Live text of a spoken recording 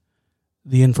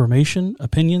The information,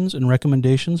 opinions, and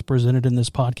recommendations presented in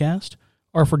this podcast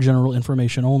are for general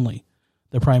information only.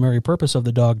 The primary purpose of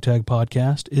the Dog Tag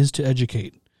Podcast is to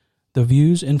educate. The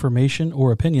views, information,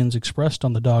 or opinions expressed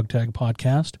on the Dog Tag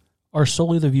Podcast are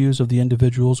solely the views of the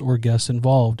individuals or guests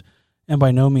involved and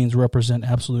by no means represent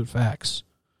absolute facts.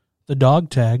 The Dog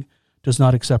Tag does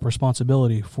not accept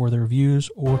responsibility for their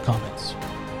views or comments.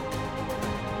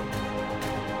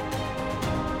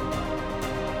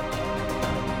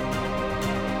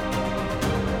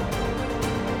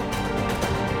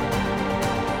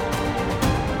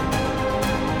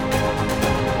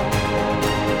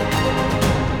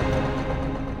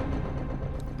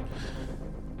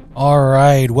 All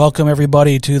right, welcome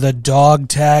everybody to the Dog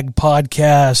Tag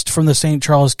Podcast from the St.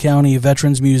 Charles County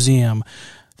Veterans Museum.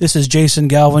 This is Jason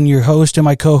Galvin, your host, and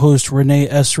my co-host Renee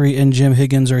Esri and Jim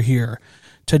Higgins are here.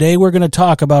 Today we're going to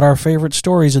talk about our favorite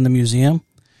stories in the museum,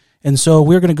 and so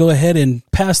we're going to go ahead and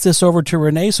pass this over to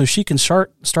Renee so she can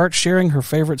start sharing her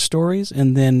favorite stories,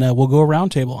 and then we'll go a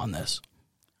roundtable on this.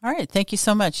 All right, thank you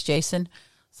so much, Jason.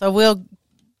 So we'll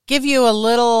give you a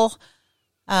little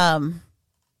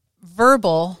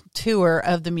verbal tour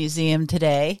of the museum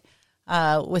today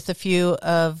with a few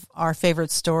of our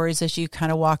favorite stories as you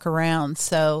kind of walk around.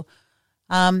 So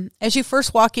as you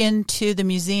first walk into the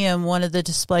museum, one of the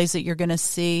displays that you're going to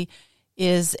see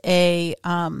is a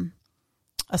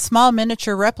small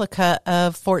miniature replica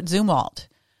of Fort Zumwalt.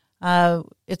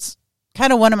 It's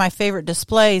kind of one of my favorite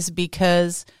displays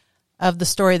because of the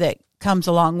story that comes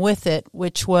along with it,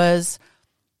 which was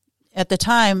at the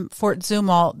time, Fort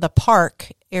Zumwalt, the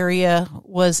park area,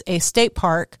 was a state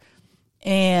park,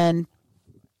 and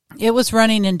it was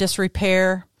running in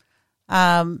disrepair.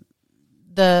 The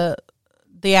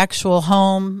actual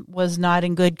home was not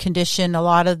in good condition. A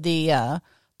lot of the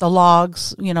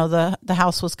logs, the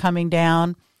house was coming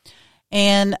down,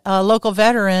 and a local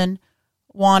veteran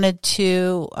wanted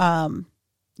to, had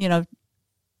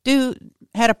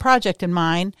a project in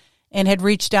mind and had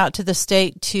reached out to the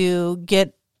state to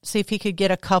see if he could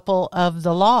get a couple of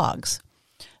the logs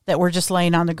that were just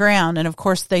laying on the ground. And, of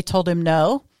course, they told him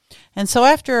no. And so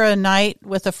after a night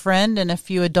with a friend and a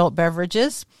few adult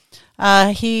beverages,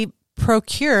 he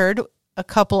procured a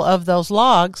couple of those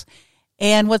logs.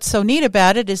 And what's so neat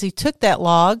about it is he took that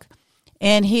log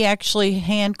and he actually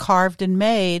hand-carved and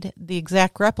made the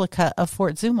exact replica of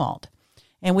Fort Zumwalt.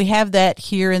 And we have that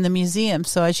here in the museum.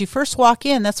 So as you first walk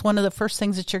in, that's one of the first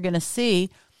things that you're going to see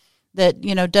that,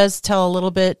 does tell a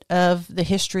little bit of the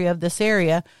history of this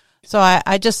area. So I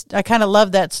kind of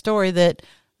love that story that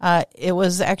it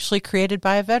was actually created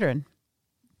by a veteran.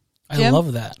 Jim? I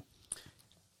love that.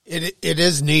 It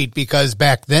is neat because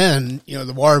back then,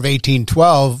 the War of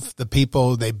 1812, the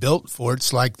people, they built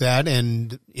forts like that.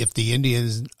 And if the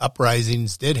Indians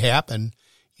uprisings did happen,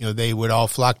 they would all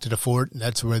flock to the fort, and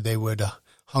that's where they would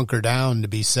hunker down to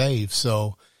be safe.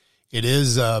 So it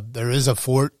is, there is a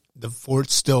fort. The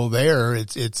fort's still there.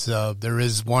 There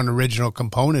is one original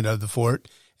component of the fort,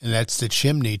 and that's the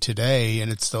chimney today,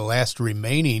 and it's the last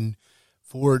remaining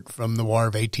fort from the War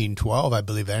of 1812, I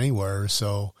believe, anywhere.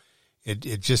 So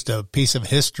it's just a piece of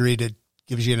history that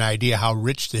gives you an idea how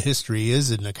rich the history is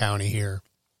in the county here.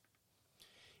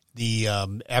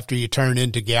 After you turn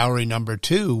into gallery number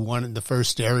 2, one of the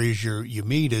first areas you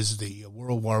meet is the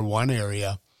World War I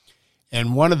area,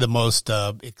 and one of the most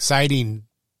exciting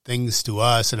things to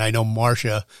us, and I know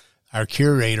Marcia, our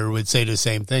curator, would say the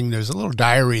same thing. There's a little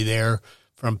diary there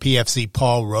from PFC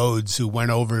Paul Rhodes, who went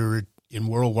over in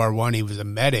World War I. He was a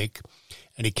medic,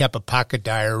 and he kept a pocket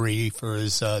diary for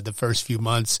his the first few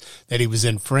months that he was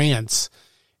in France.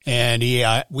 And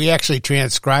we actually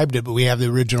transcribed it, but we have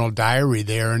the original diary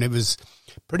there, and it was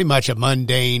pretty much a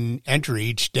mundane entry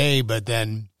each day. But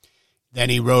then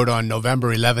he wrote on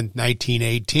November 11th,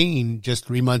 1918, just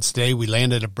 3 months today, we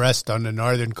landed at Brest on the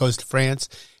northern coast of France.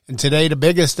 And today, the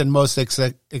biggest and most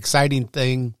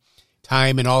exciting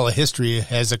time in all of history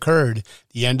has occurred.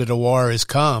 The end of the war has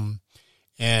come.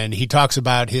 And he talks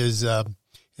about his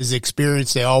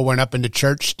experience. They all went up in the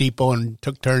church steeple and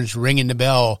took turns ringing the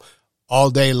bell all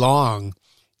day long.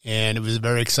 And it was a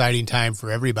very exciting time for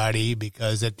everybody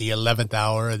because at the 11th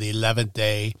hour, the 11th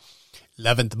day,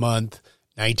 11th month,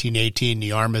 1918,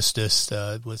 the armistice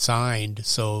was signed.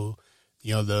 So,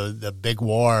 the big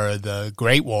war, the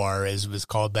Great War, as it was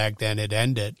called back then, it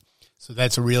ended. So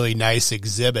that's a really nice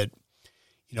exhibit.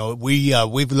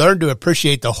 We've learned to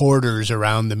appreciate the hoarders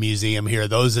around the museum here,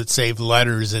 those that save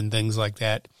letters and things like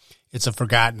that. It's a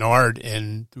forgotten art,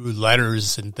 and through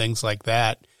letters and things like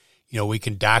that, we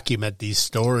can document these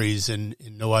stories in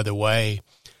no other way.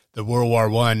 The World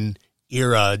War I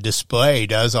era display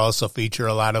does also feature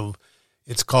a lot of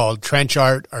It's called Trench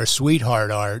Art or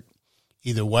Sweetheart Art,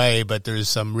 either way, but there's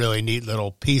some really neat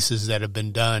little pieces that have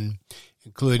been done,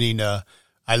 including a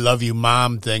I Love You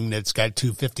Mom thing that's got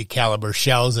 250 caliber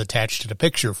shells attached to the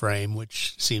picture frame,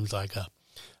 which seems like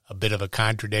a bit of a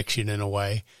contradiction in a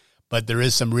way. But there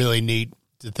is some really neat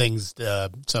things,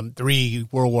 some 3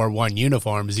 World War I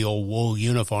uniforms, the old wool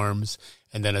uniforms,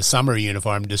 and then a summer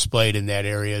uniform displayed in that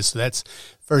area. So that's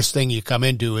first thing you come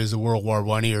into is the World War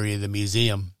I area of the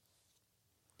museum.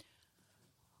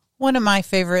 One of my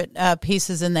favorite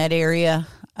pieces in that area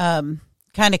kind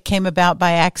of came about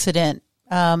by accident.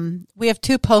 We have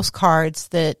 2 postcards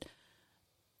that,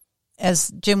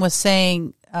 as Jim was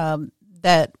saying,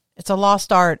 that it's a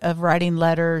lost art of writing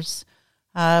letters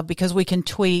because we can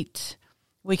tweet,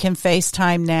 we can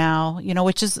FaceTime now,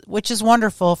 which is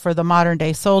wonderful for the modern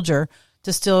day soldier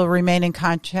to still remain in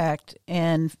contact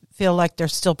and feel like they're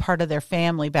still part of their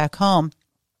family back home.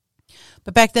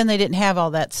 But back then they didn't have all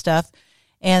that stuff.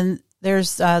 And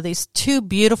there's these 2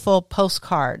 beautiful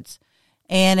postcards,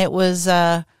 and it was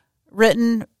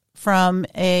written from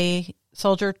a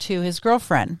soldier to his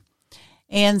girlfriend.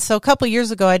 And so a couple of years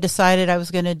ago, I decided I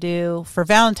was going to do, for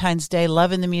Valentine's Day,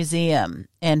 Love in the Museum,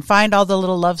 and find all the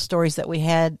little love stories that we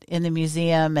had in the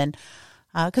museum, and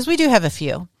because we do have a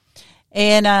few.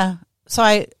 And so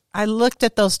I looked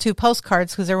at those 2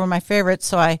 postcards because they were my favorites.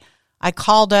 So I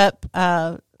called up,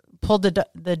 pulled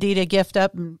the deed of gift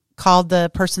up and called the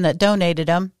person that donated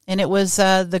them, and it was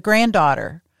the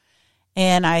granddaughter.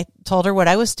 And I told her what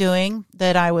I was doing,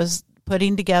 that I was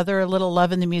putting together a little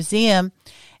Love in the Museum,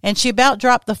 and she about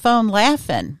dropped the phone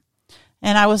laughing.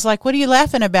 And I was like, "What are you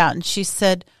laughing about?" And she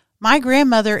said, "My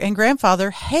grandmother and grandfather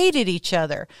hated each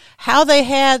other. How they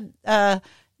had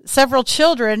several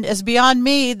children is beyond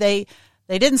me. They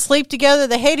didn't sleep together.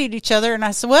 They hated each other." And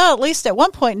I said, "Well, at least at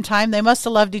one point in time, they must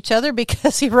have loved each other,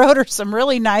 because he wrote her some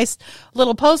really nice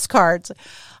little postcards."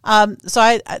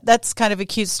 So that's kind of a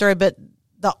cute story, but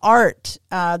the art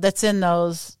that's in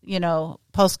those,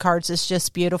 postcards is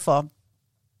just beautiful.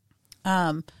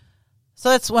 So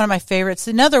that's one of my favorites.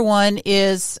 Another one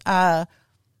is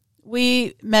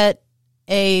we met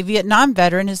a Vietnam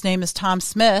veteran. His name is Tom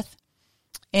Smith.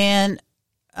 And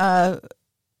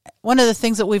one of the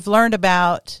things that we've learned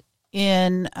about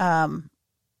in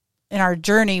our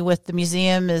journey with the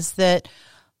museum is that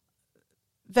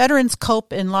veterans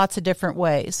cope in lots of different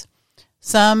ways.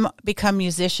 Some become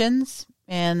musicians,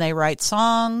 and they write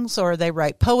songs, or they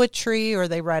write poetry, or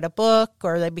they write a book,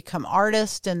 or they become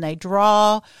artists and they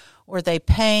draw, or they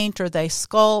paint, or they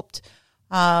sculpt,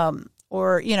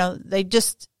 or, they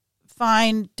just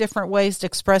find different ways to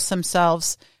express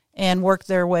themselves and work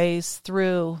their ways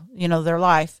through, their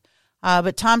life.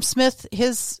 But Tom Smith,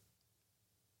 the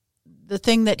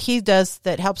thing that he does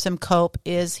that helps him cope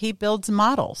is he builds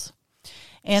models.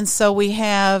 And so we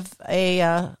have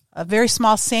a very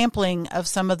small sampling of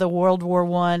some of the World War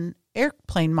I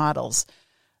airplane models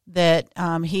that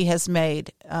he has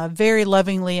made very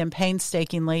lovingly and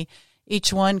painstakingly.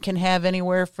 Each one can have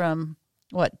anywhere from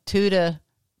 2 to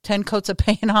 10 coats of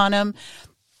paint on them.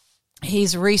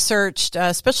 He's researched,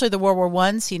 especially the World War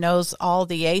I's. He knows all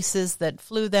the aces that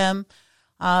flew them.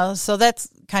 So that's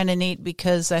kind of neat,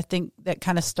 because I think that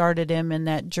kind of started him in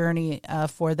that journey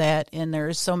for that. And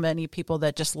there's so many people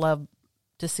that just love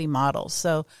to see models.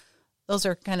 So those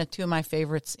are kind of 2 of my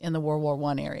favorites in the World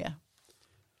War I area.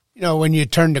 When you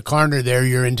turn the corner there,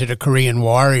 you're into the Korean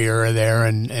War era there.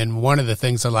 And one of the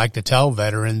things I like to tell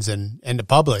veterans and the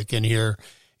public in here,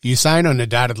 you sign on the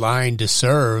dotted line to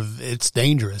serve, it's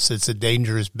dangerous. It's a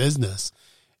dangerous business.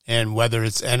 And whether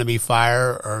it's enemy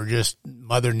fire or just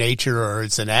Mother Nature or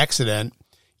it's an accident,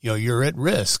 you're at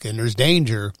risk and there's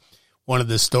danger. One of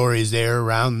the stories there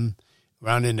around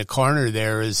in the corner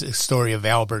there is a story of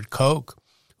Albert Koch,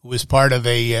 who was part of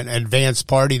an advance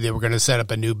party. They were going to set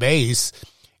up a new base,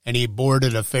 and he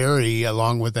boarded a ferry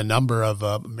along with a number of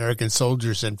American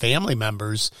soldiers and family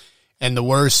members. And the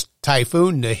worst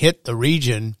typhoon to hit the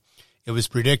region, it was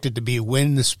predicted to be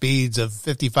wind speeds of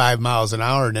 55 miles an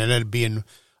hour, and it ended up being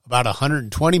about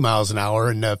 120 miles an hour,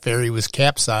 and the ferry was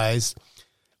capsized.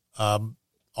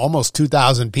 Almost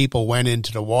 2,000 people went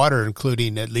into the water,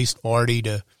 including at least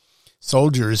 40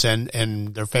 soldiers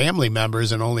and their family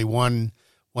members, and only one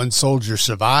soldier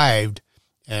survived,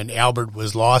 and Albert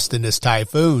was lost in this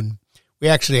typhoon. We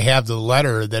actually have the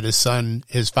letter that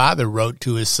his father wrote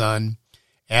to his son,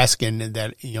 asking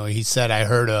that, he said, "I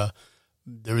heard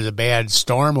there was a bad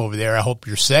storm over there. I hope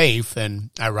you're safe." And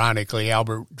ironically,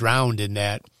 Albert drowned in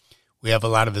that. We have a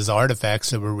lot of his artifacts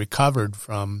that were recovered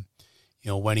from,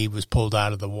 when he was pulled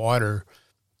out of the water.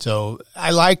 So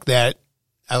I like that.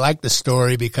 I like the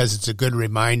story because it's a good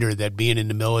reminder that being in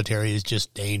the military is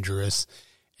just dangerous.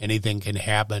 Anything can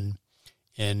happen.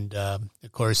 And,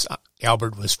 of course,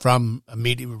 Albert was from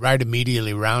right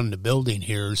immediately around the building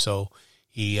here, so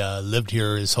he lived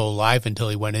here his whole life until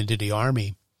he went into the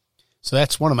Army. So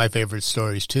that's one of my favorite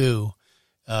stories, too.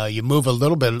 You move a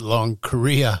little bit along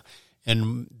Korea,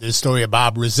 and the story of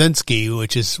Bob Brzezinski,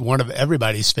 which is one of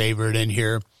everybody's favorite in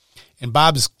here. And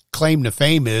Bob's claim to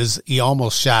fame is he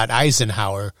almost shot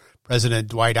Eisenhower, President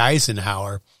Dwight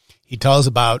Eisenhower. He tells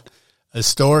about a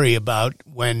story about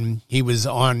when he was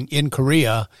in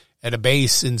Korea at a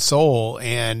base in Seoul,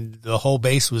 and the whole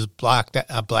base was blacked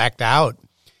out.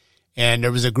 And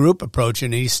there was a group approaching,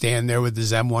 and he's standing there with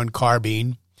his M1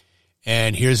 carbine.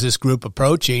 And here's this group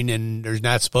approaching, and there's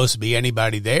not supposed to be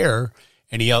anybody there.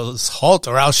 And he yells, "Halt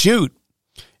or I'll shoot."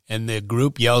 And the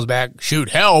group yells back, "Shoot,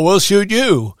 hell, we'll shoot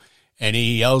you." And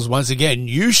he yells once again,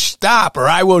 "You stop or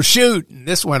I will shoot." And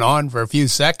this went on for a few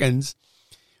seconds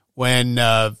when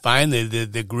finally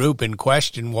the group in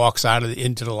question walks out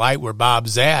into the light where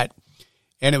Bob's at.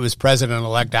 And it was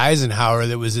President-elect Eisenhower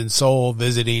that was in Seoul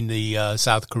visiting the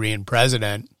South Korean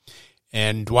president.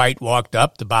 And Dwight walked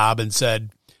up to Bob and said,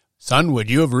 "Son,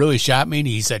 would you have really shot me?" And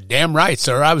he said, "Damn right,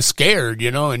 sir. I was scared,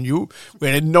 and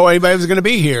we didn't know anybody was going to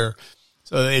be here."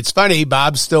 So it's funny,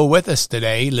 Bob's still with us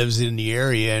today. He lives in the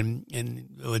area. And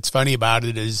what's funny about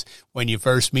it is when you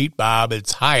first meet Bob,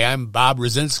 it's, "Hi, I'm Bob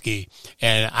Brzezinski,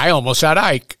 and I almost shot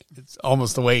Ike." It's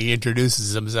almost the way he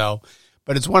introduces himself.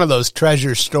 But it's one of those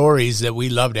treasure stories that we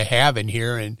love to have in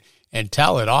here and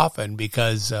tell it often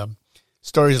because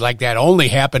stories like that only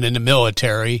happen in the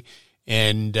military.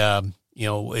 And,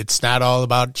 it's not all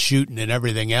about shooting and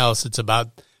everything else. It's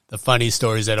about the funny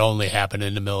stories that only happen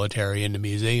in the military, in the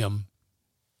museum.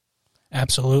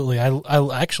 Absolutely.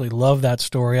 I actually love that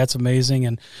story. That's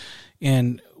amazing.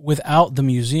 And without the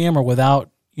museum or without,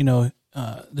 the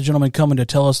gentleman coming to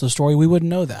tell us the story, we wouldn't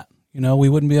know that. We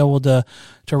wouldn't be able to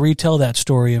retell that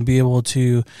story and be able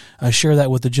to share that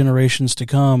with the generations to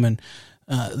come. And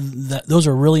those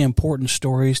are really important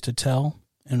stories to tell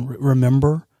and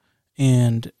remember.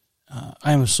 And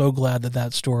I am so glad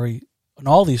that story and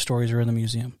all these stories are in the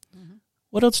museum. Mm-hmm.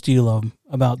 What else do you love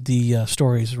about the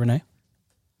stories, Renee?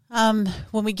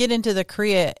 When we get into the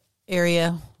Korea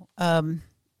area,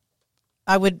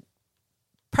 I would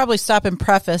probably stop and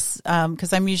preface,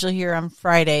 because I'm usually here on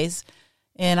Fridays,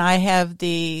 and I have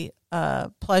the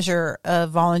pleasure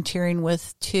of volunteering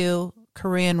with 2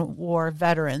 Korean War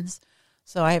veterans.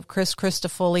 So I have Chris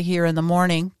Christofoli here in the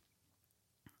morning,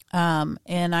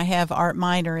 and I have Art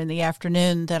Miner in the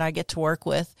afternoon that I get to work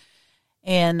with.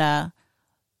 And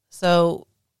so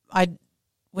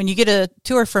when you get a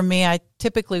tour from me, I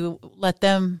typically let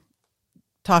them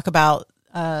talk about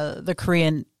the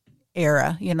Korean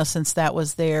era, since that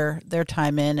was their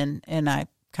time in, and I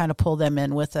kind of pull them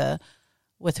in with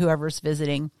whoever's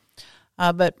visiting.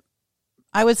 But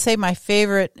I would say my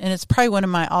favorite, and it's probably one of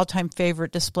my all-time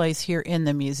favorite displays here in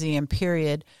the museum,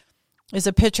 period, is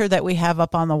a picture that we have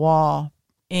up on the wall.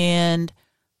 And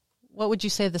what would you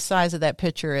say the size of that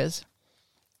picture is?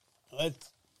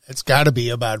 It's got to be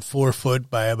about 4 foot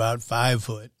by about 5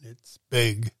 foot. It's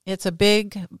big. It's a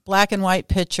big black and white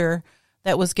picture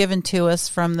that was given to us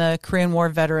from the Korean War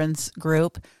Veterans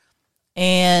Group.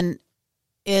 And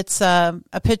it's a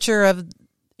picture of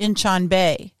Incheon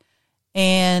Bay.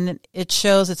 And it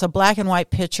shows, it's a black and white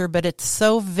picture, but it's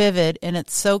so vivid and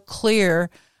it's so clear.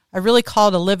 I really call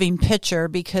it a living picture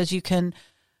because you can,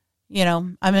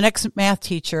 I'm an ex-math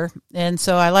teacher, and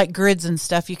so I like grids and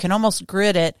stuff. You can almost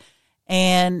grid it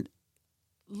and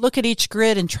look at each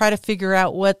grid and try to figure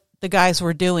out what the guys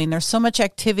were doing. There's so much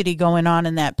activity going on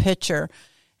in that picture.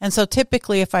 And so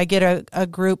typically if I get a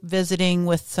group visiting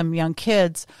with some young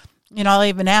kids, I'll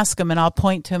even ask them and I'll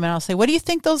point to them and I'll say, "What do you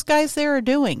think those guys there are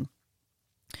doing?"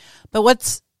 But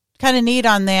what's kind of neat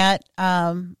on that,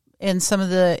 and some of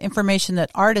the information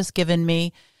that Art has given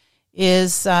me,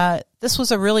 is this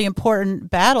was a really important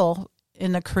battle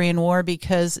in the Korean War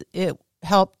because it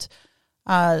helped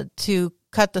to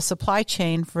cut the supply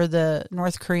chain for the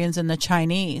North Koreans and the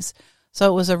Chinese. So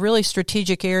it was a really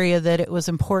strategic area that it was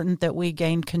important that we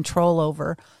gained control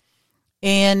over.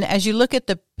 And as you look at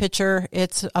the picture,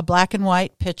 it's a black and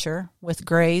white picture with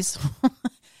grays.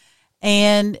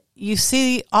 And you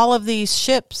see all of these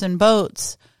ships and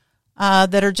boats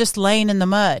that are just laying in the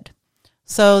mud.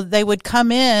 So they would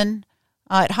come in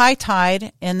at high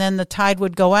tide, and then the tide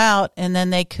would go out, and then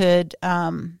they could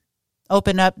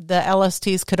open up, the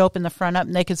LSTs could open the front up,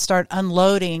 and they could start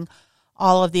unloading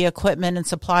all of the equipment and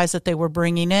supplies that they were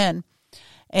bringing in.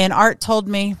 And Art told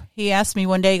me, he asked me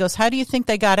one day, he goes, "How do you think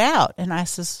they got out?" And I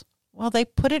says, well, they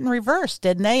put it in reverse,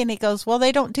 didn't they? And he goes, well,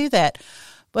 they don't do that.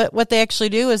 But what they actually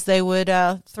do is they would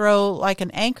throw like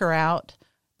an anchor out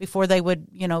before they would,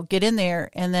 get in there.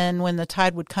 And then when the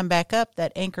tide would come back up,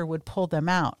 that anchor would pull them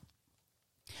out.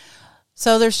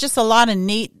 So there's just a lot of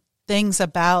neat things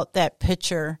about that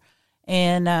picture.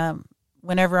 And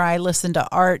whenever I listen to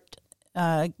Art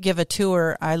give a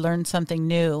tour, I learn something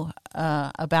new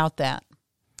about that.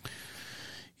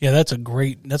 Yeah, that's a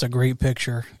great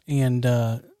picture.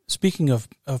 And speaking of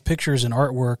pictures and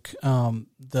artwork,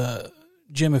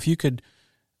 Jim, if you could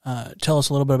tell us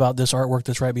a little bit about this artwork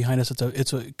that's right behind us.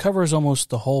 It covers almost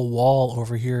the whole wall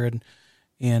over here,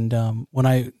 and when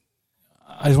I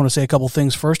just want to say a couple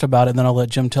things first about it, and then I'll let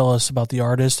Jim tell us about the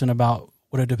artist and about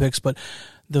what it depicts. But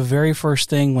the very first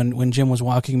thing when Jim was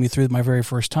walking me through my very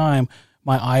first time,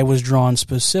 my eye was drawn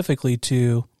specifically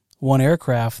to one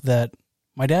aircraft that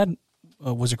my dad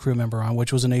was a crew member on,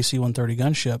 which was an AC-130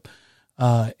 gunship.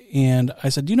 And I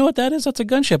said, "Do you know what that is? That's a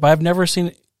gunship. I've never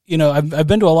seen." I've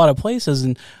been to a lot of places,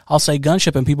 and I'll say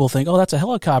gunship, and people think, "Oh, that's a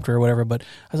helicopter or whatever." But I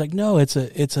was like, "No, it's an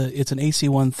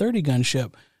AC-130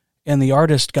 gunship," and the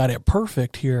artist got it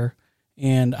perfect here,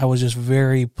 and I was just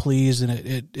very pleased, and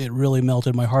it really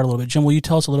melted my heart a little bit. Jim, will you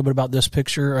tell us a little bit about this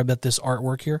picture, about this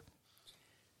artwork here?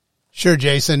 Sure,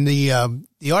 Jason. The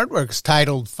artwork's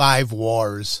titled Five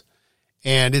Wars,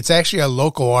 and it's actually a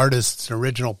local artist's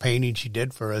original painting she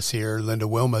did for us here, Linda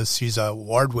Wilmus. She's an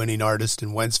award-winning artist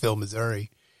in Wentzville,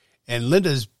 Missouri. And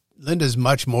Linda's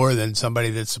much more than somebody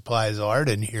that supplies art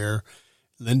in here.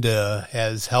 Linda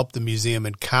has helped the museum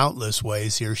in countless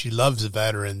ways here. She loves the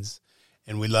veterans,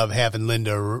 and we love having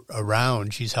Linda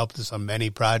around. She's helped us on many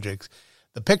projects.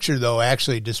 The picture, though,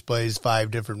 actually displays 5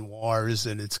 different wars,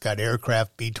 and it's got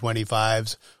aircraft,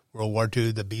 B-25s, World War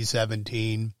II, the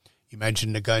B-17. You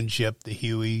mentioned the gunship, the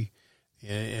Huey,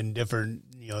 and different,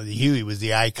 the Huey was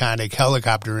the iconic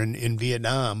helicopter in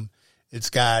Vietnam. It's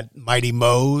got Mighty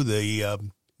Mo, the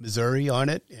Missouri on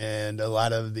it, and a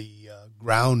lot of the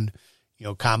ground,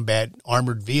 combat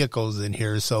armored vehicles in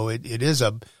here. So it is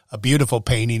a beautiful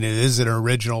painting. It is an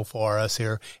original for us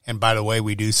here. And by the way,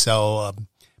 we do sell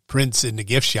prints in the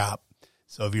gift shop.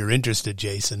 So if you're interested,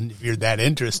 Jason, if you're that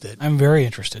interested. I'm very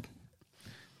interested.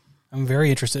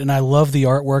 And I love the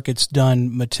artwork. It's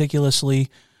done meticulously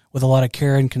with a lot of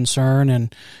care and concern,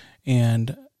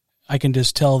 and I can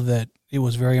just tell that it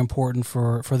was very important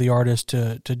for the artist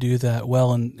to do that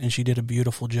well, and she did a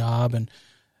beautiful job. And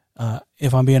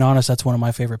if I'm being honest, that's one of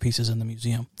my favorite pieces in the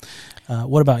museum.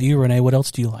 What about you, Renee? What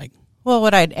else do you like? Well,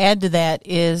 what I'd add to that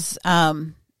is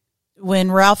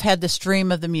when Ralph had the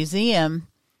stream of the museum,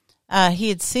 he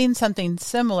had seen something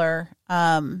similar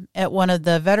at one of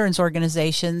the veterans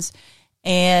organizations,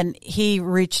 and he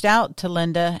reached out to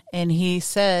Linda, and he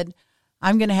said,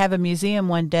 "I'm going to have a museum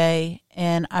one day,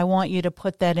 and I want you to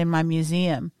put that in my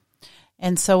museum."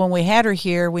 And so when we had her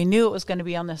here, we knew it was going to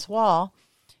be on this wall,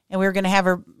 and we were going to have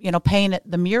her, paint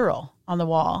the mural on the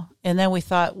wall. And then we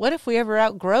thought, what if we ever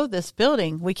outgrow this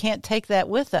building? We can't take that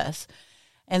with us.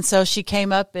 And so she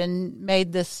came up and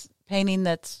made this painting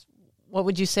that's, what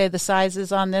would you say the size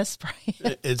is on this?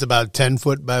 It's about 10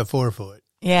 foot by 4 foot.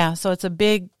 Yeah, so it's a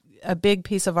big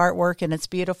piece of artwork, and it's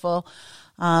beautiful.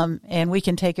 And we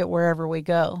can take it wherever we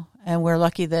go. And we're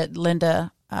lucky that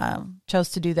Linda chose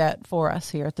to do that for us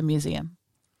here at the museum.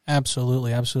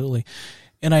 Absolutely, absolutely.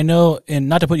 And I know, and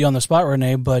not to put you on the spot,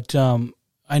 Renee, but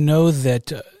I know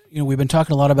that we've been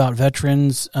talking a lot about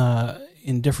veterans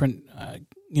in different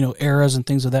eras and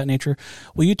things of that nature.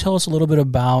 Will you tell us a little bit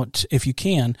about, if you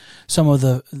can, some of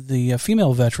the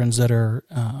female veterans that are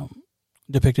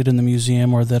depicted in the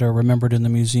museum or that are remembered in the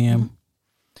museum?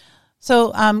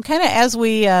 So kind of as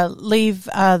we leave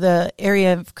the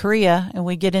area of Korea and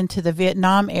we get into the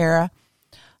Vietnam era,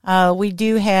 we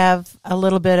do have a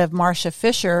little bit of Marcia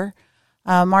Fisher.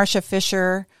 Marcia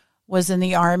Fisher was in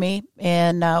the Army,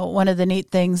 and one of the neat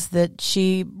things that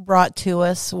she brought to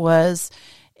us was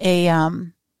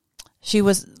she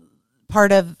was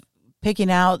part of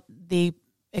picking out the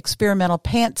experimental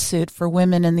pantsuit for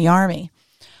women in the Army.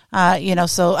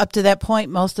 So up to that point,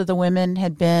 most of the women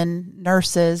had been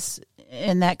nurses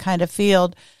in that kind of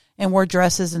field and wore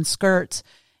dresses and skirts.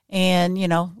 And,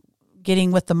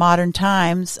 getting with the modern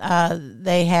times,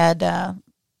 they had,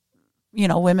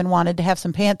 women wanted to have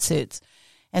some pantsuits.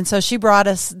 And so she brought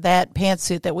us that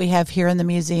pantsuit that we have here in the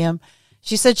museum.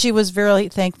 She said she was very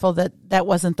thankful that that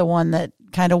wasn't the one that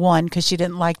kind of won, because she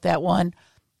didn't like that one.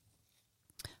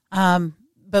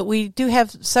 But we do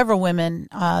have several women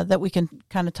that we can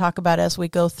kind of talk about as we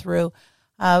go through.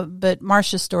 But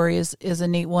Marcia's story is a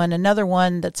neat one. Another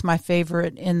one that's my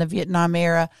favorite in the Vietnam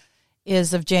era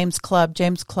is of James Clubb.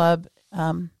 James Clubb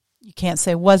you can't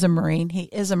say was a Marine. He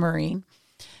is a Marine.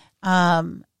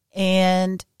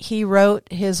 And he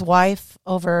wrote his wife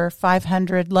over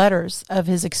 500 letters of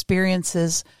his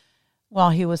experiences while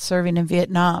he was serving in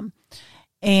Vietnam.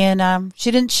 And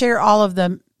she didn't share all of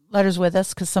the letters with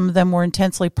us because some of them were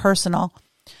intensely personal.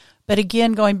 But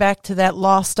again, going back to that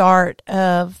lost art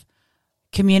of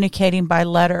communicating by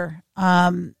letter,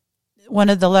 one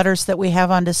of the letters that we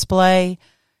have on display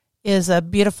is a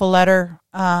beautiful letter.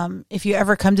 If you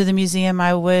ever come to the museum,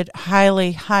 I would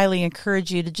highly, highly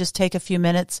encourage you to just take a few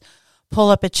minutes, pull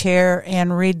up a chair,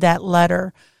 and read that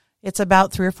letter. It's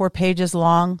about 3 or 4 pages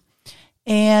long.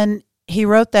 And he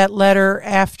wrote that letter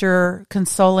after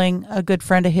consoling a good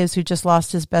friend of his who just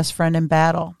lost his best friend in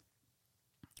battle.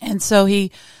 And so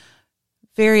he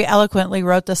very eloquently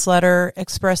wrote this letter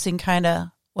expressing kind of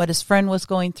what his friend was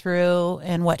going through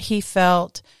and what he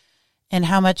felt and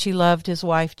how much he loved his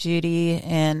wife, Judy,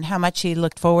 and how much he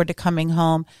looked forward to coming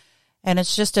home. And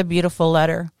it's just a beautiful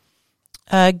letter.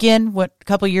 Again, a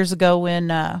couple years ago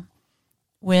when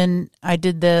I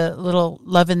did the little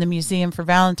Love in the Museum for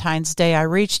Valentine's Day, I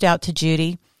reached out to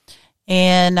Judy,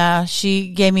 and she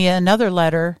gave me another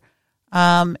letter.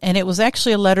 And it was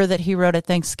actually a letter that he wrote at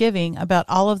Thanksgiving about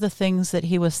all of the things that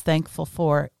he was thankful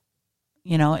for,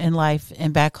 in life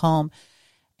and back home.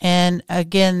 And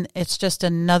again, it's just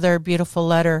another beautiful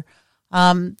letter.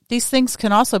 These things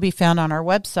can also be found on our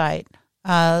website,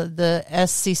 the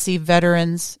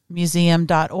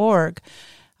sccveteransmuseum.org.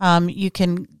 You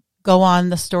can go on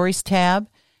the Stories tab,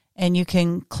 and you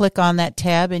can click on that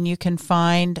tab, and you can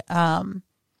find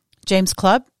James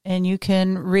Clubb, and you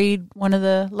can read one of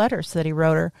the letters that he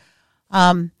wrote her.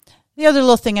 The other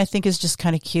little thing I think is just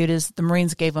kind of cute is the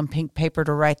Marines gave him pink paper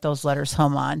to write those letters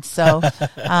home on. So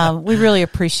we really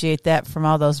appreciate that from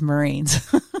all those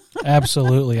Marines.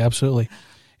 Absolutely, absolutely.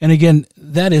 And again,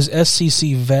 that is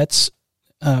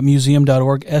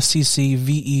sccvetsmuseum.org,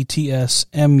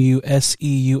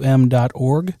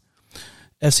 sccvetsmuseum.org,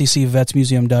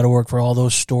 sccvetsmuseum.org for all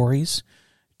those stories.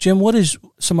 Jim, what is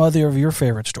some other of your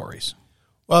favorite stories?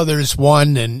 Well, there's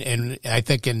one, and I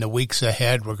think in the weeks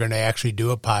ahead, we're going to actually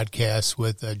do a podcast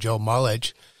with Joe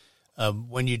Mullich.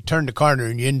 When you turn the corner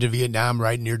and you're into Vietnam,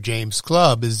 right near James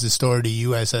Clubb, is the story of the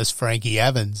USS Frankie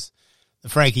Evans. The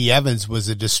Frankie Evans was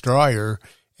a destroyer,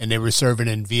 and they were serving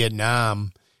in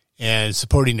Vietnam and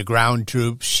supporting the ground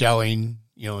troops, shelling,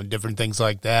 and different things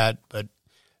like that. But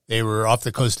they were off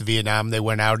the coast of Vietnam. They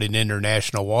went out in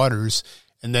international waters,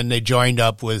 and then they joined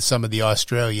up with some of the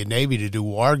Australian Navy to do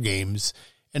war games.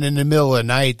 And in the middle of the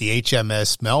night, the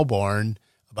HMS Melbourne,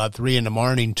 about 3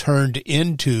 a.m, turned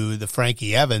into the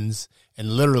Frankie Evans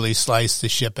and literally sliced the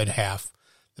ship in half.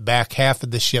 The back half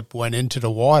of the ship went into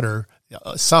the water,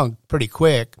 sunk pretty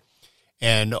quick,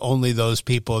 and only those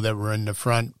people that were in the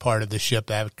front part of the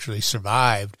ship actually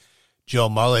survived. Joe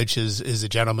Mullich is a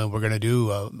gentleman we're going to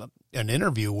do an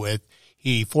interview with.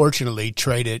 He fortunately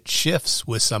traded shifts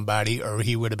with somebody, or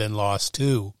he would have been lost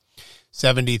too.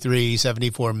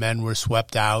 74 men were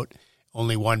swept out.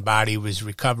 Only one body was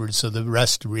recovered, so the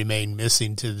rest remain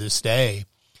missing to this day.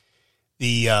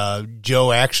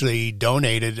 Joe actually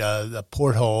donated the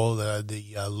porthole,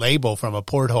 the label from a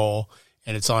porthole,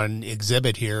 and it's on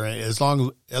exhibit here,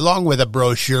 along with a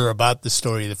brochure about the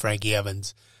story of the Frankie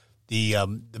Evans. The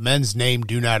men's name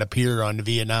do not appear on the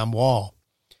Vietnam Wall,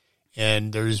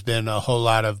 and there's been a whole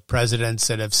lot of presidents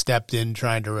that have stepped in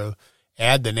trying to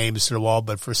add the names to the wall,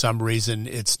 but for some reason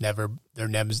their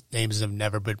names have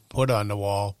never been put on the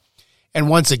wall. And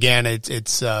once again,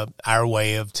 it's our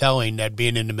way of telling that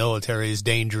being in the military is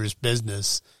dangerous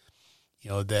business,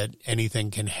 that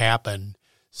anything can happen.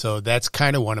 So that's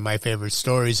kind of one of my favorite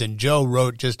stories. And Joe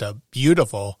wrote just a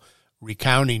beautiful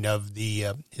recounting of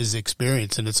his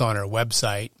experience, and it's on our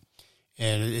website.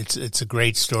 And it's a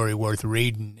great story worth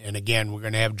reading. And again, we're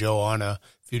going to have Joe on a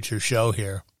future show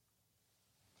here.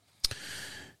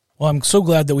 Well, I'm so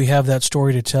glad that we have that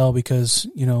story to tell because,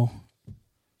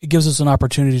 it gives us an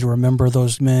opportunity to remember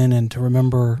those men and to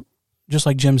remember, just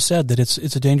like Jim said, that it's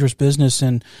a dangerous business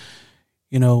and,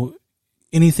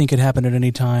 anything could happen at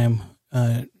any time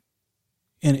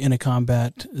in a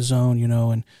combat zone,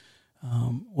 and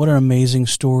what an amazing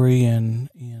story and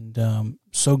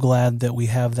so glad that we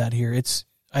have that here.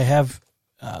 I have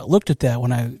looked at that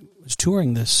when I was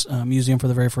touring this museum for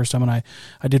the very first time, and I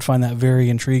did find that very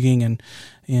intriguing, and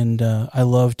I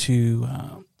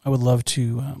would love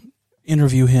to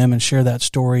interview him and share that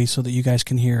story so that you guys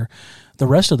can hear the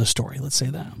rest of the story. Let's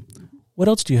say that. What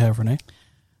else do you have, Renee?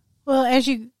 Well, as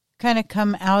you kind of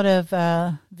come out of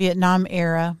Vietnam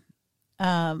era,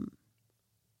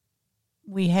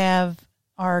 we have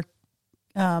our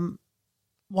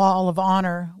Wall of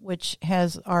Honor, which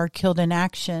has our killed in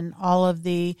action. All of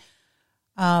the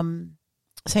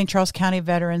St. Charles County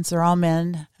veterans, they're all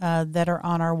men that are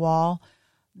on our wall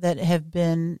that have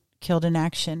been killed in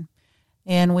action.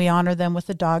 And we honor them with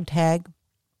a dog tag.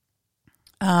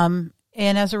 And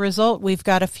as a result, we've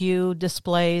got a few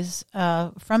displays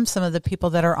from some of the people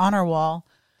that are on our wall.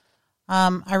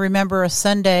 I remember a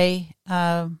Sunday,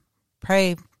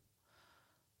 probably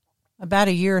about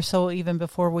a year or so even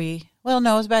before it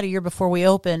was about a year before we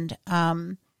opened.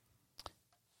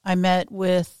 I met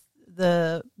with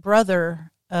the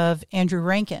brother of Andrew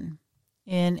Rankin.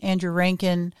 And Andrew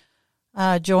Rankin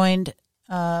joined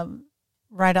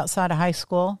right outside of high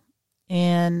school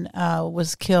and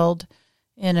was killed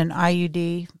in an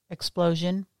IUD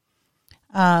explosion.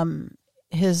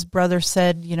 His brother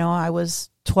said, I was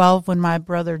 12 when my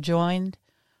brother joined.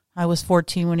 I was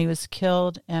 14 when he was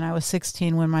killed, and I was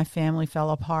 16 when my family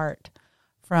fell apart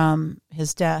from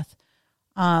his death.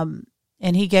 And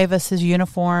he gave us his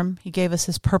uniform. He gave us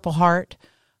his Purple Heart,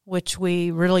 which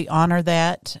we really honor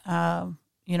that. Of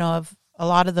a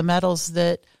lot of the medals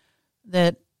that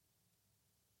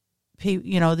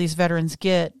these veterans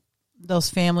get, those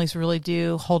families really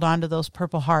do hold on to those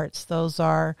Purple Hearts. Those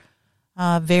are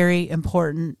very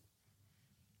important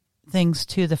things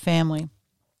to the family.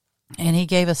 And he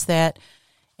gave us that.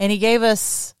 And he gave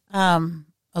us a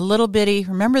little bitty,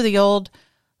 remember the old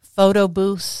photo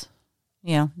booths?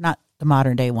 Not the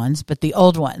modern day ones, but the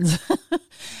old ones.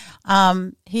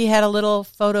 He had a little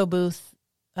photo booth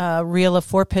reel of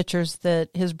 4 pictures that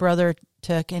his brother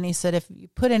took. And he said, if you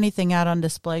put anything out on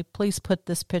display, please put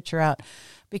this picture out,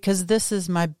 because this is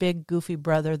my big goofy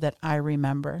brother that I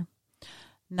remember,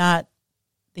 not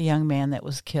the young man that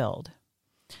was killed.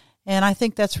 And I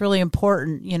think that's really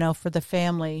important, for the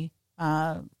family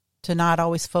to not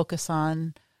always focus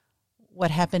on what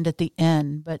happened at the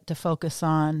end, but to focus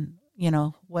on,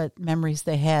 what memories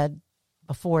they had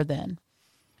before then.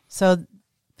 So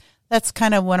that's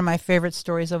kind of one of my favorite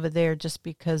stories over there, just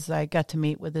because I got to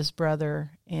meet with his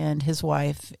brother and his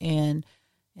wife and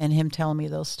him telling me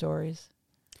those stories.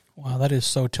 Wow, that is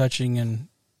so touching and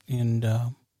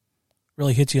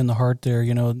really hits you in the heart there.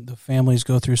 The families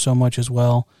go through so much as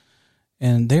well,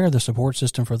 and they are the support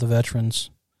system for the veterans.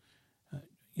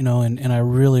 And I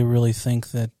really, really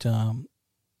think that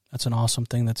that's an awesome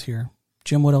thing that's here.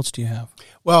 Jim, what else do you have?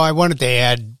 Well, I wanted to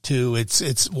add too.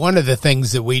 It's one of the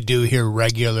things that we do here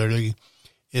regularly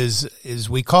is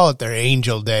we call it their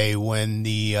Angel Day. When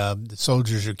the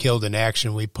soldiers are killed in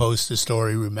action, we post a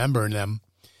story remembering them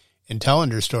and telling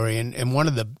their story. And one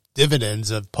of the dividends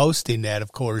of posting that,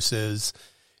 of course, is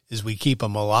we keep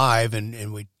them alive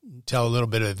and we tell a little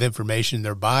bit of information in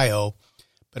their bio.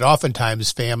 But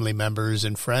oftentimes family members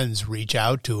and friends reach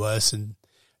out to us and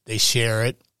they share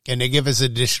it and they give us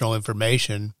additional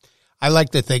information. I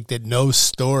like to think that no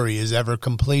story is ever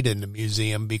complete in the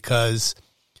museum because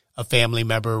a family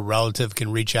member or relative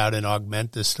can reach out and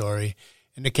augment the story.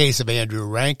 In the case of Andrew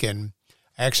Rankin,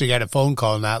 I actually got a phone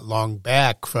call not long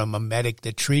back from a medic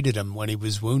that treated him when he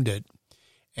was wounded.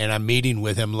 And I'm meeting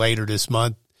with him later this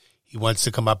month. He wants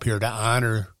to come up here to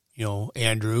honor,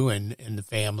 Andrew and the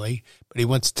family, but he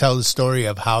wants to tell the story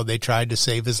of how they tried to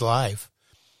save his life.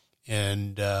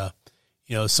 And,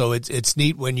 so it's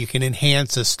neat when you can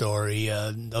enhance a story.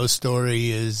 No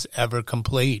story is ever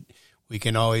complete. We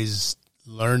can always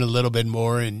learn a little bit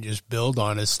more and just build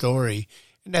on a story.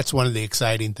 And that's one of the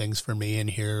exciting things for me in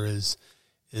here is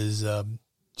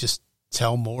just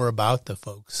tell more about the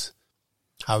folks,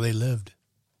 how they lived.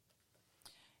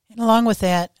 And along with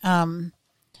that,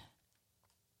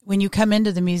 when you come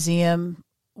into the museum,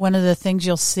 one of the things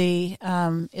you'll see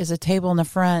is a table in the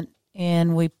front,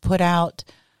 and we put out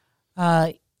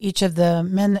each of the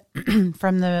men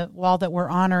from the wall that we're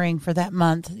honoring for that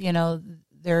month,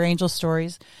 their angel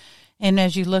stories. And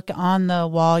as you look on the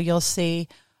wall, you'll see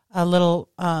a little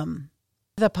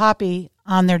the poppy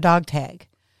on their dog tag.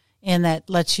 And that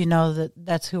lets you know that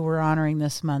that's who we're honoring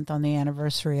this month on the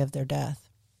anniversary of their death.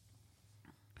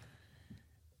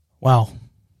 Wow.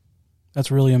 That's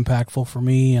really impactful for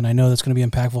me, and I know that's going to be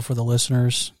impactful for the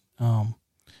listeners. The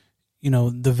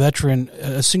veteran,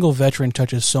 a single veteran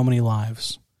touches so many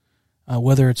lives,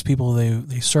 whether it's people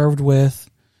they served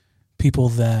with, people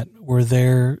that were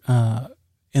there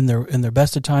in their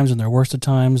best of times and their worst of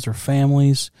times, their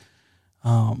families,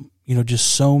 just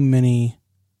so many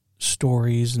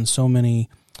stories and so many,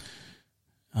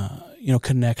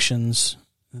 connections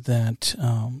that,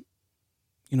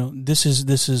 this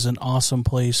is an awesome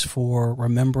place for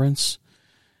remembrance.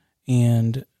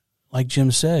 And like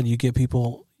Jim said, you get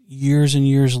people years and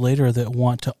years later that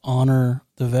want to honor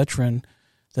the veteran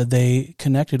that they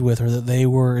connected with, or that they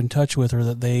were in touch with, or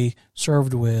that they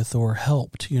served with, or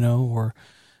helped, or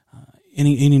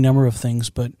any number of things.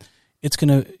 But it's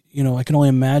going to, I can only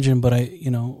imagine, but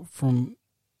from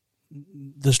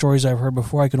the stories I've heard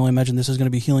before, I can only imagine this is going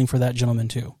to be healing for that gentleman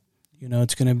too.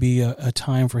 It's going to be a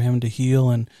time for him to heal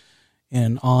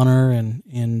and honor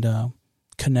and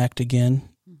connect again.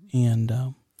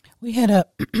 And we had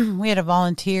a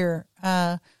volunteer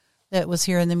that was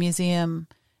here in the museum,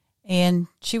 and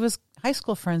she was high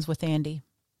school friends with Andy.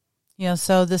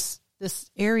 So this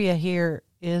area here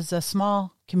is a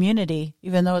small community,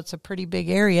 even though it's a pretty big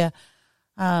area.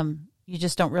 You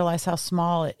just don't realize how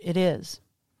small it is.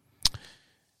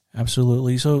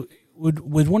 Absolutely. So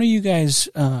would one of you guys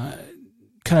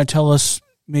kind of tell us,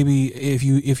 maybe if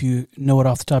you know it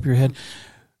off the top of your head,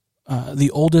 the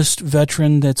oldest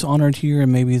veteran that's honored here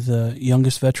and maybe the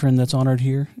youngest veteran that's honored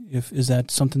here? Is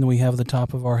that something that we have at the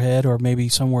top of our head, or maybe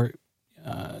somewhere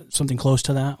something close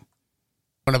to that?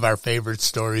 One of our favorite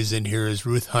stories in here is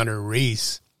Ruth Hunter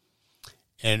Reese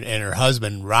and her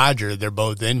husband, Roger. They're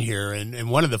both in here. And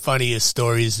one of the funniest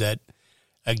stories that,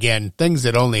 again, things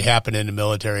that only happen in the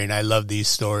military, and I love these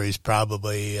stories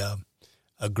probably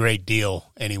a great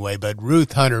deal anyway. But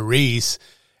Ruth Hunter Reese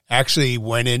actually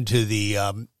went into the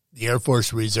Air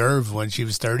Force Reserve when she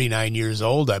was 39 years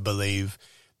old, I believe.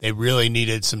 They really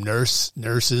needed some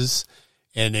nurses,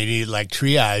 and they needed like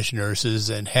triage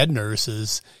nurses and head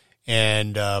nurses.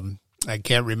 And I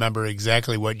can't remember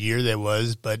exactly what year that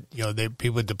was, but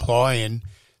people deploying.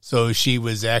 So she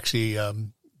was actually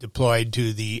deployed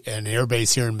to an air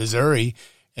base here in Missouri,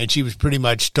 and she was pretty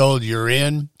much told, "You're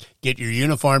in, get your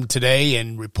uniform today,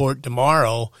 and report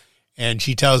tomorrow." And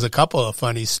she tells a couple of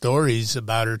funny stories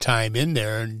about her time in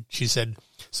there. And she said,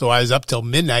 "So I was up till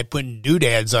midnight putting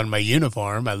doodads on my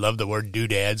uniform." I love the word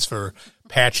doodads for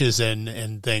patches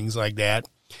and things like that.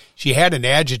 She had an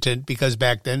adjutant, because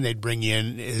back then they'd bring you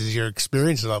in as your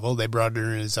experience level. They brought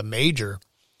her in as a major.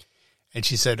 And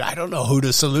she said, "I don't know who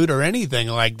to salute or anything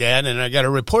like that, and I got to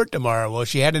report tomorrow." Well,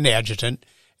 she had an adjutant,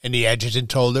 and the adjutant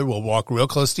told her, "We'll walk real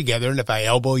close together, and if I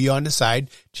elbow you on the side,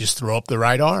 just throw up the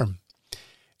right arm."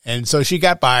 And so she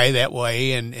got by that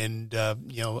way and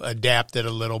adapted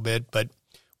a little bit. But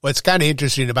what's kind of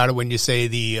interesting about it, when you say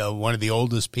one of the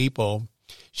oldest people,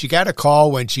 she got a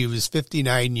call when she was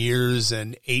 59 years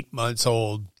and 8 months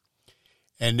old,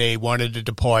 and they wanted to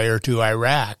deploy her to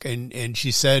Iraq. And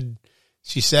she said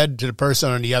to the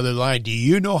person on the other line, "Do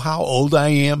you know how old I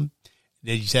am?"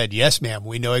 They said, "Yes, ma'am,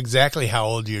 we know exactly how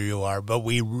old you are, but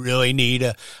we really need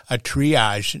a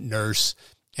triage nurse."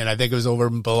 And I think it was over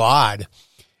in Balad.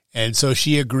 And so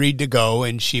she agreed to go,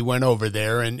 and she went over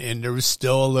there, and there was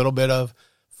still a little bit of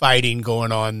fighting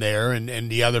going on there. And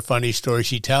the other funny story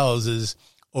she tells is,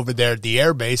 over there at the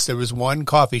air base, there was one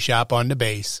coffee shop on the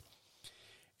base,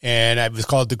 and it was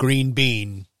called the Green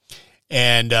Bean.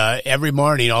 And every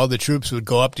morning, all the troops would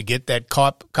go up to get that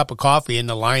cup of coffee, and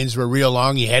the lines were real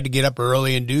long. You had to get up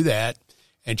early and do that.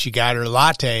 And she got her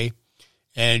latte,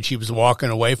 and she was walking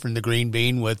away from the Green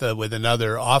Bean with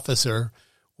another officer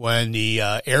when the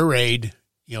air raid,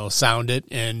 sounded,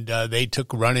 and they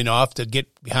took running off to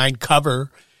get behind cover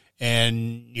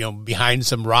and, behind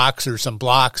some rocks or some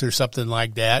blocks or something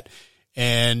like that.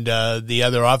 And the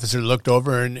other officer looked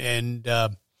over and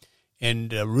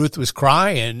Ruth was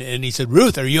crying, and he said,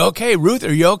 "Ruth, are you okay? Ruth,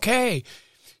 are you okay?"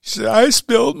 She said, "I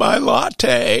spilled my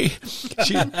latte."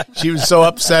 She was so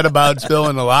upset about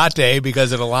spilling a latte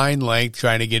because of the line length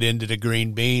trying to get into the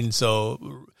Green Bean.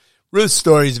 So Ruth's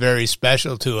story is very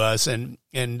special to us, and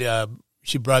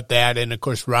she brought that, and of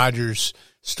course Roger's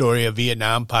story, a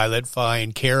Vietnam pilot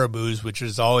flying caribous, which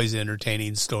is always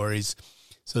entertaining stories.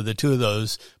 So the two of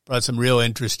those brought some real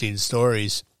interesting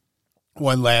stories.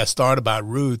 One last thought about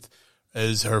Ruth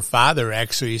is her father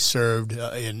actually served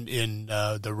in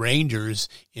the Rangers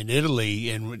in Italy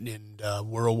in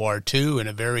World War II in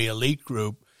a very elite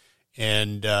group,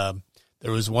 and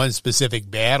there was one specific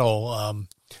battle.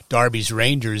 Darby's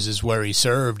Rangers is where he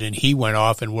served, and he went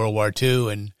off in World War II,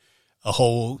 and a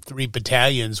whole 3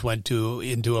 battalions went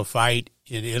into a fight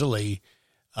in Italy,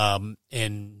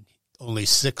 and only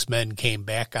 6 men came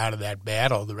back out of that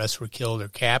battle. The rest were killed or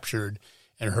captured,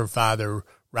 and her father,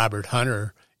 Robert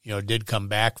Hunter, did come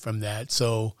back from that.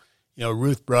 So,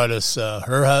 Ruth brought us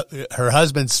her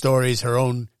husband's stories, her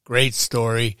own great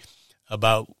story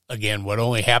about, again, what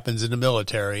only happens in the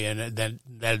military, and then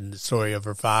the story of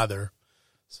her father.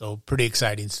 So pretty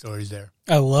exciting stories there.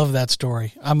 I love that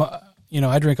story.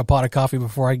 I drink a pot of coffee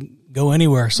before I go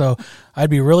anywhere, so I'd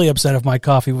be really upset if my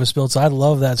coffee was spilled. So I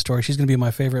love that story. She's going to be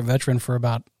my favorite veteran for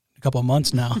about couple of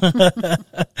months now.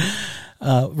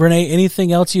 Renee,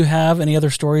 anything else you have? Any other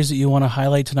stories that you want to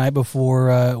highlight tonight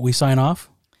before we sign off?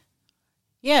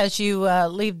 Yeah, as you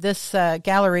leave this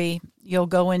gallery, you'll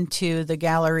go into the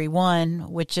Gallery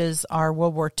 1, which is our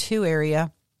World War II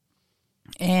area.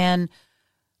 And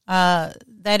that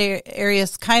area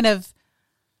is kind of,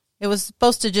 it was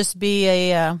supposed to just be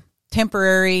a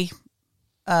temporary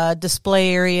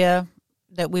display area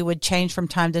that we would change from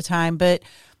time to time, but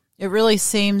it really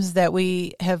seems that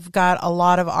we have got a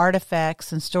lot of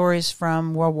artifacts and stories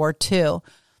from World War II.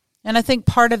 And I think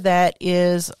part of that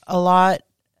is a lot,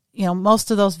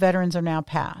 most of those veterans are now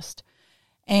passed.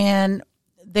 And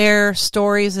their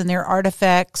stories and their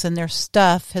artifacts and their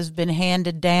stuff has been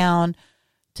handed down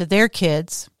to their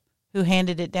kids, who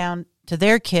handed it down to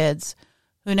their kids,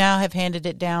 who now have handed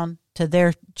it down to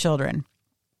their children.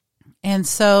 And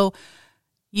so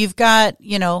you've got,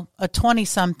 a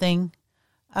 20-something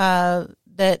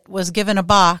that was given a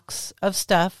box of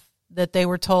stuff that they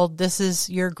were told, this is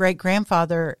your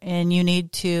great-grandfather and you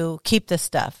need to keep this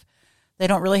stuff. They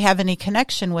don't really have any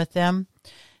connection with them.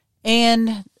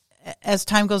 And as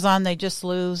time goes on, they just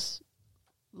lose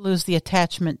the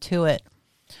attachment to it.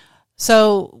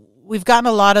 So we've gotten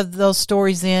a lot of those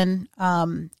stories in,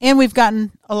 and we've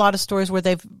gotten a lot of stories where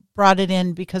they've brought it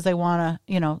in because they want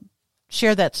to,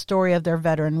 share that story of their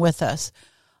veteran with us.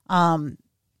 So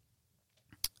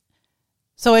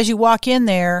as you walk in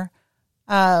there,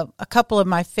 a couple of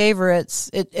my favorites,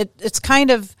 it's kind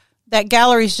of, that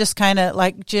gallery's just kind of,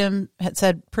 like Jim had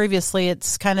said previously,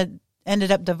 it's kind of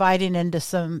ended up dividing into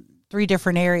three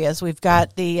different areas. We've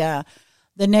got the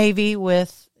Navy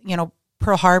with,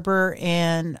 Pearl Harbor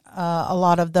and a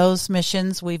lot of those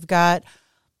missions. We've got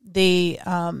the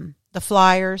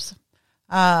flyers,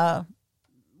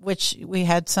 which we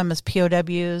had some as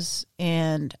POWs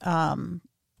and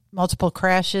multiple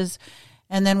crashes.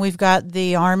 And then we've got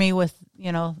the Army with,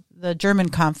 the German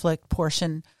conflict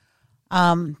portion.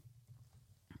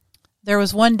 There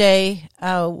was one day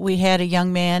we had a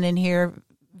young man in here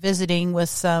visiting with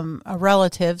some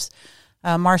relatives.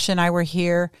 Marcia and I were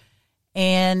here,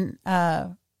 and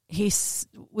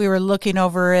we were looking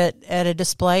over at a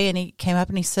display, and he came up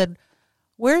and he said,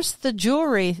 "Where's the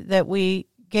jewelry that we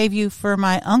gave you for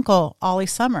my uncle, Ollie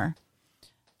Summer?"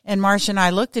 And Marcia and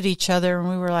I looked at each other and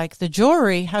we were like, the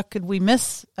jewelry? How could we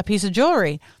miss a piece of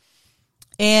jewelry?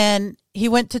 And he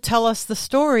went to tell us the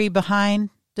story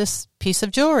behind this piece of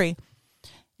jewelry.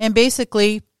 And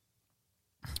basically,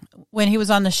 when he was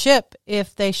on the ship,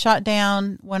 if they shot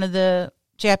down one of the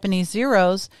Japanese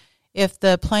Zeros, if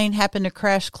the plane happened to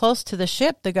crash close to the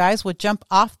ship, the guys would jump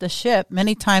off the ship,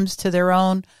 many times to their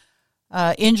own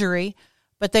injury,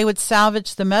 but they would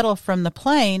salvage the metal from the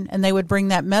plane, and they would bring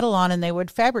that metal on, and they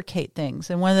would fabricate things.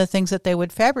 And one of the things that they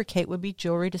would fabricate would be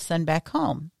jewelry to send back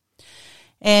home.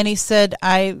 And he said,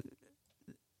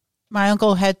 my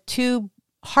uncle had 2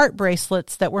 heart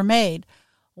bracelets that were made.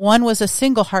 One was a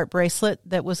single heart bracelet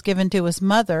that was given to his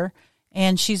mother,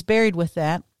 and she's buried with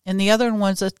that. And the other one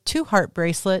was a 2 heart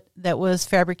bracelet that was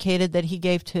fabricated that he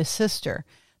gave to his sister,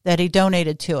 that he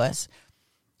donated to us.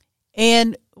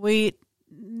 And we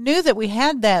knew that we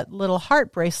had that little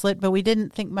heart bracelet, but we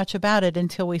didn't think much about it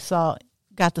until we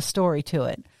got the story to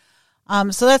it.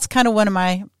 So that's kind of one of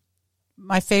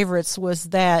my favorites was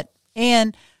that.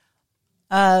 And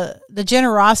the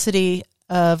generosity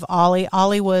of Ollie.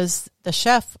 Ollie was the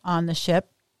chef on the ship.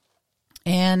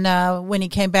 And when he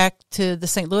came back to the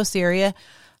St. Louis area,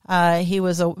 he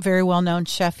was a very well-known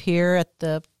chef here at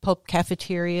the Pope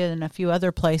Cafeteria and a few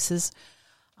other places.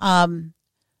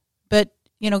 But,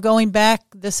 going back,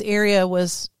 this area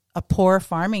was a poor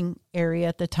farming area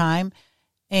at the time,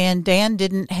 and Dan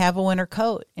didn't have a winter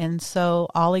coat. And so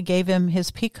Ollie gave him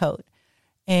his pea coat.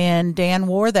 And Dan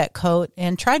wore that coat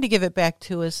and tried to give it back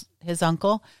to his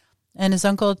uncle. And his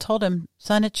uncle told him,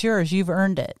 "Son, it's yours. You've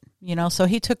earned it." So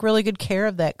he took really good care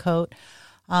of that coat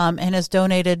and has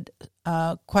donated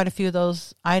quite a few of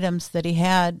those items that he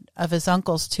had of his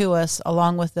uncle's to us,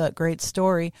 along with a great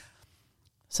story.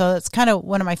 So that's kind of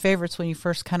one of my favorites when you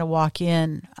first kind of walk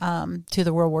in to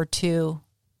the World War II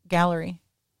gallery.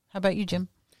 How about you, Jim?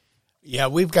 Yeah,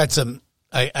 we've got some,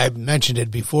 I've mentioned it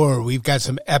before, we've got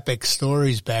some epic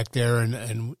stories back there,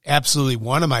 and absolutely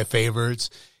one of my favorites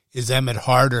is Emmett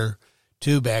Harder,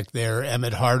 too, back there.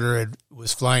 Emmett Harder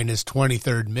was flying his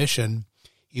 23rd mission.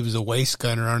 He was a waist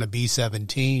gunner on a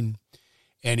B-17,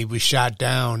 and he was shot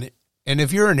down. And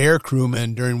if you're an air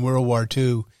crewman during World War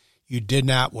II, you did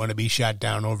not want to be shot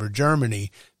down over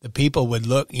Germany. The people would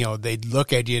look, they'd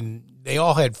look at you, and they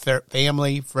all had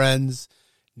family, friends,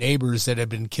 neighbors that had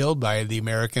been killed by the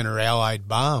American or Allied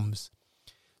bombs.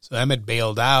 So Emmett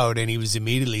bailed out, and he was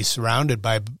immediately surrounded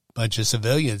by a bunch of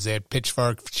civilians. They had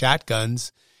pitchfork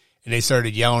shotguns, and they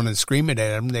started yelling and screaming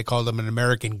at him. They called him an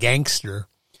American gangster.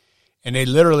 And they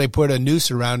literally put a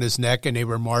noose around his neck, and they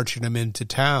were marching him into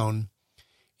town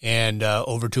and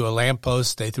over to a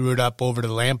lamppost. They threw it up over to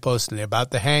the lamppost, and they're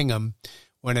about to hang him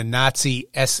when a Nazi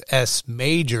SS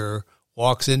major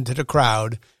walks into the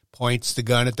crowd, points the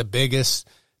gun at the biggest,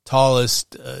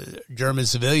 tallest German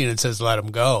civilian and says, "Let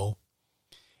him go."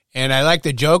 And I like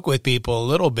to joke with people a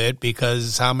little bit,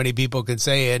 because how many people can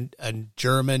say a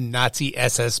German Nazi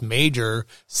SS major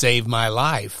saved my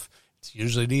life? It's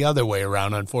usually the other way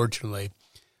around, unfortunately.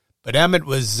 But Emmett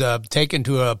was taken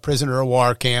to a prisoner of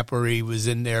war camp where he was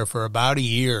in there for about a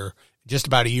year, just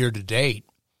about a year to date.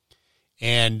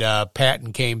 And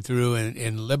Patton came through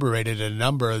and liberated a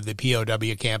number of the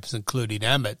POW camps, including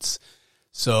Emmett's.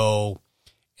 So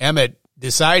Emmett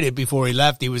decided before he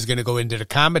left he was going to go into the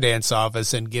commandant's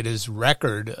office and get his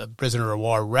record, prisoner of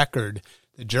war record.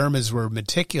 The Germans were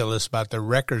meticulous about their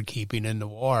record keeping in the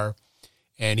war,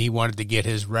 and he wanted to get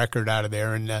his record out of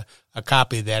there, and a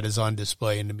copy of that is on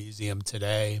display in the museum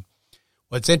today.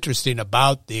 What's interesting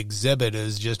about the exhibit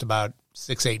is just about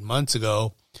 6-8 months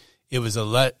ago, it was a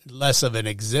less of an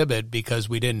exhibit because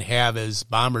we didn't have his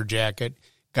bomber jacket,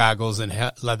 goggles,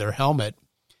 and leather helmet.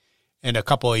 And a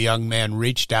couple of young men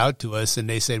reached out to us, and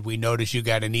they said, "We noticed you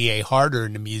got an E.A. Harder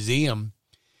in the museum,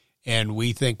 and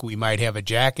we think we might have a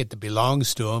jacket that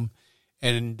belongs to him."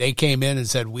 And they came in and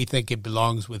said, "We think it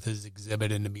belongs with his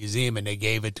exhibit in the museum," and they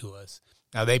gave it to us.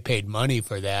 Now, they paid money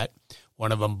for that.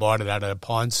 One of them bought it out at a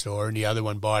pawn store, and the other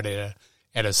one bought it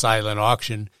at a silent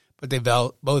auction. But they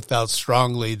both felt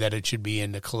strongly that it should be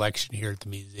in the collection here at the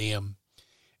museum.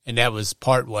 And that was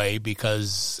partway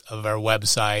because of our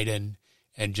website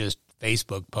and just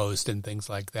Facebook posts and things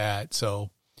like that.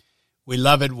 So we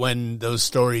love it when those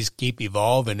stories keep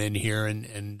evolving in here,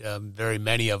 and very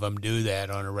many of them do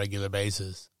that on a regular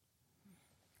basis.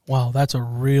 Wow, that's a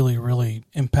really, really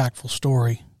impactful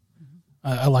story.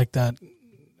 I like that.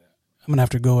 I'm going to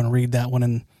have to go and read that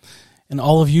one, and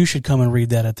all of you should come and read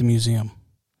that at the museum.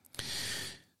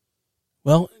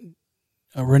 Well,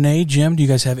 Renee, Jim, do you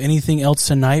guys have anything else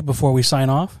tonight before we sign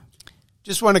off?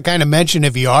 Just want to kind of mention,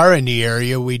 if you are in the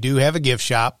area, we do have a gift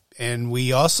shop, and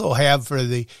we also have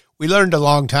we learned a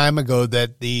long time ago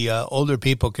that the older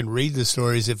people can read the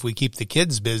stories if we keep the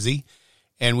kids busy,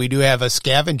 and we do have a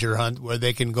scavenger hunt where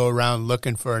they can go around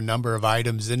looking for a number of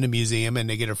items in the museum, and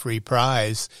they get a free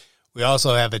prize. We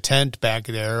also have a tent back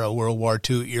there, a World War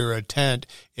II era tent.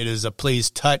 It is a please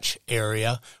touch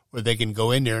area where they can go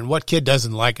in there, and what kid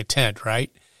doesn't like a tent, right?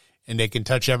 And they can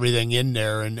touch everything in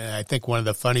there. And I think one of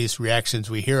the funniest reactions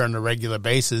we hear on a regular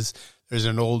basis, there's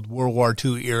an old World War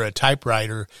II era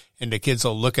typewriter, and the kids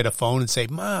will look at a phone and say,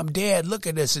 "Mom, Dad, look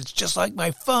at this. It's just like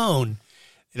my phone."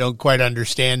 They don't quite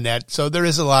understand that. So there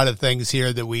is a lot of things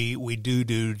here that we do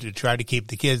to try to keep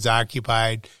the kids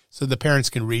occupied so the parents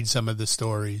can read some of the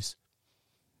stories.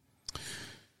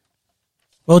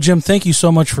 Well, Jim, thank you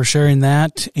so much for sharing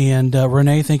that. And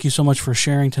Renee, thank you so much for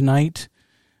sharing tonight.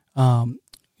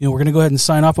 We're going to go ahead and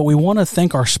sign off, but we want to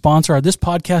thank our sponsor. This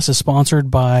podcast is sponsored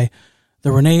by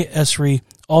the Renee Esri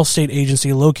Allstate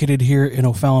Agency, located here in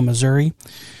O'Fallon, Missouri.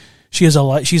 She's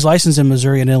licensed in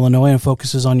Missouri and Illinois and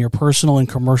focuses on your personal and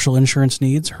commercial insurance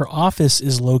needs. Her office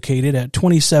is located at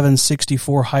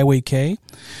 2764 Highway K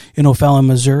in O'Fallon,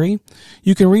 Missouri.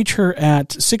 You can reach her at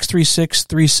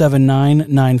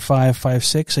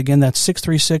 636-379-9556. Again, that's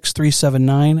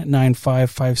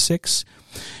 636-379-9556.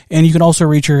 And you can also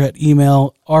reach her at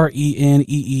email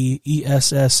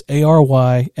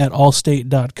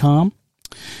reneessary@allstate.com.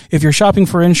 If you're shopping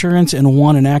for insurance and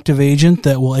want an active agent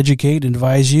that will educate and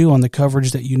advise you on the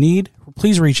coverage that you need,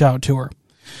 please reach out to her.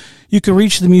 You can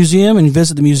reach the museum and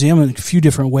visit the museum in a few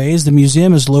different ways. The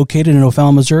museum is located in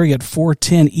O'Fallon, Missouri at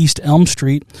 410 East Elm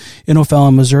Street in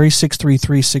O'Fallon, Missouri,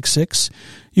 63366.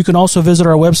 You can also visit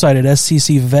our website at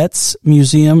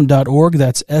sccvetsmuseum.org.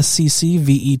 That's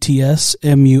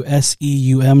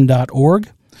sccvetsmuseum.org.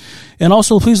 And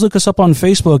also, please look us up on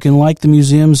Facebook and like the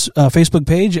museum's Facebook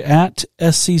page at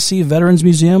SCC Veterans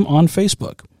Museum on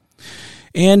Facebook.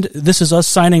 And this is us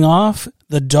signing off,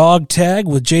 the Dog Tag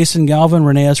with Jason Galvin,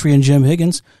 Renee Esri, and Jim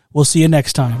Higgins. We'll see you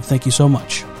next time. Thank you so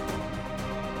much.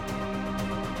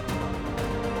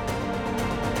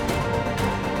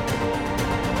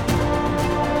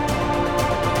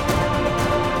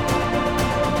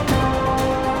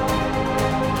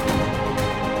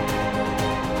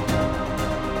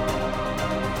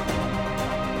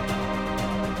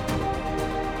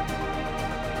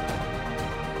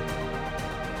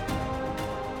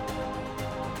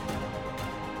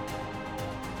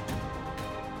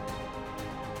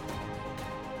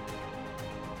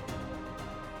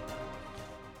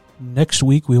 Next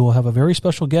week, we will have a very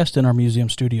special guest in our museum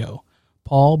studio.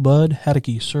 Paul Bud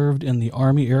Hadeke served in the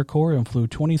Army Air Corps and flew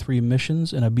 23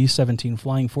 missions in a B-17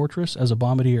 Flying Fortress as a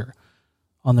bombardier.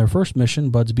 On their first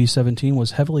mission, Bud's B-17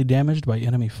 was heavily damaged by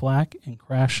enemy flak and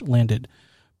crash-landed.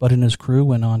 Bud and his crew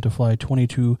went on to fly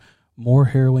 22 more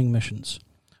harrowing missions.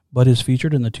 Bud is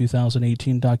featured in the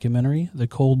 2018 documentary, The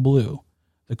Cold Blue.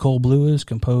 The Cold Blue is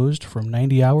composed from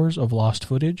 90 hours of lost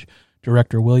footage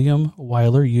director William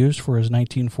Wyler used for his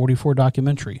 1944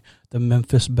 documentary, The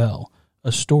Memphis Belle,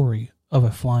 a story of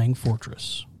a flying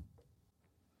fortress.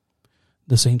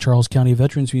 The St. Charles County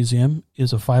Veterans Museum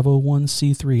is a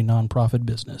 501c3 nonprofit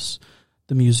business.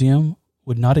 The museum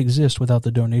would not exist without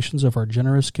the donations of our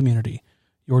generous community.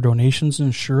 Your donations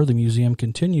ensure the museum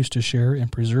continues to share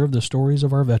and preserve the stories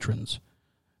of our veterans.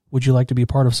 Would you like to be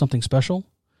part of something special?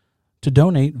 To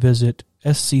donate, visit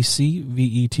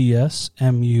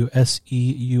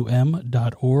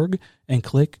sccvetsmuseum.org and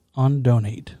click on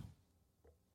Donate.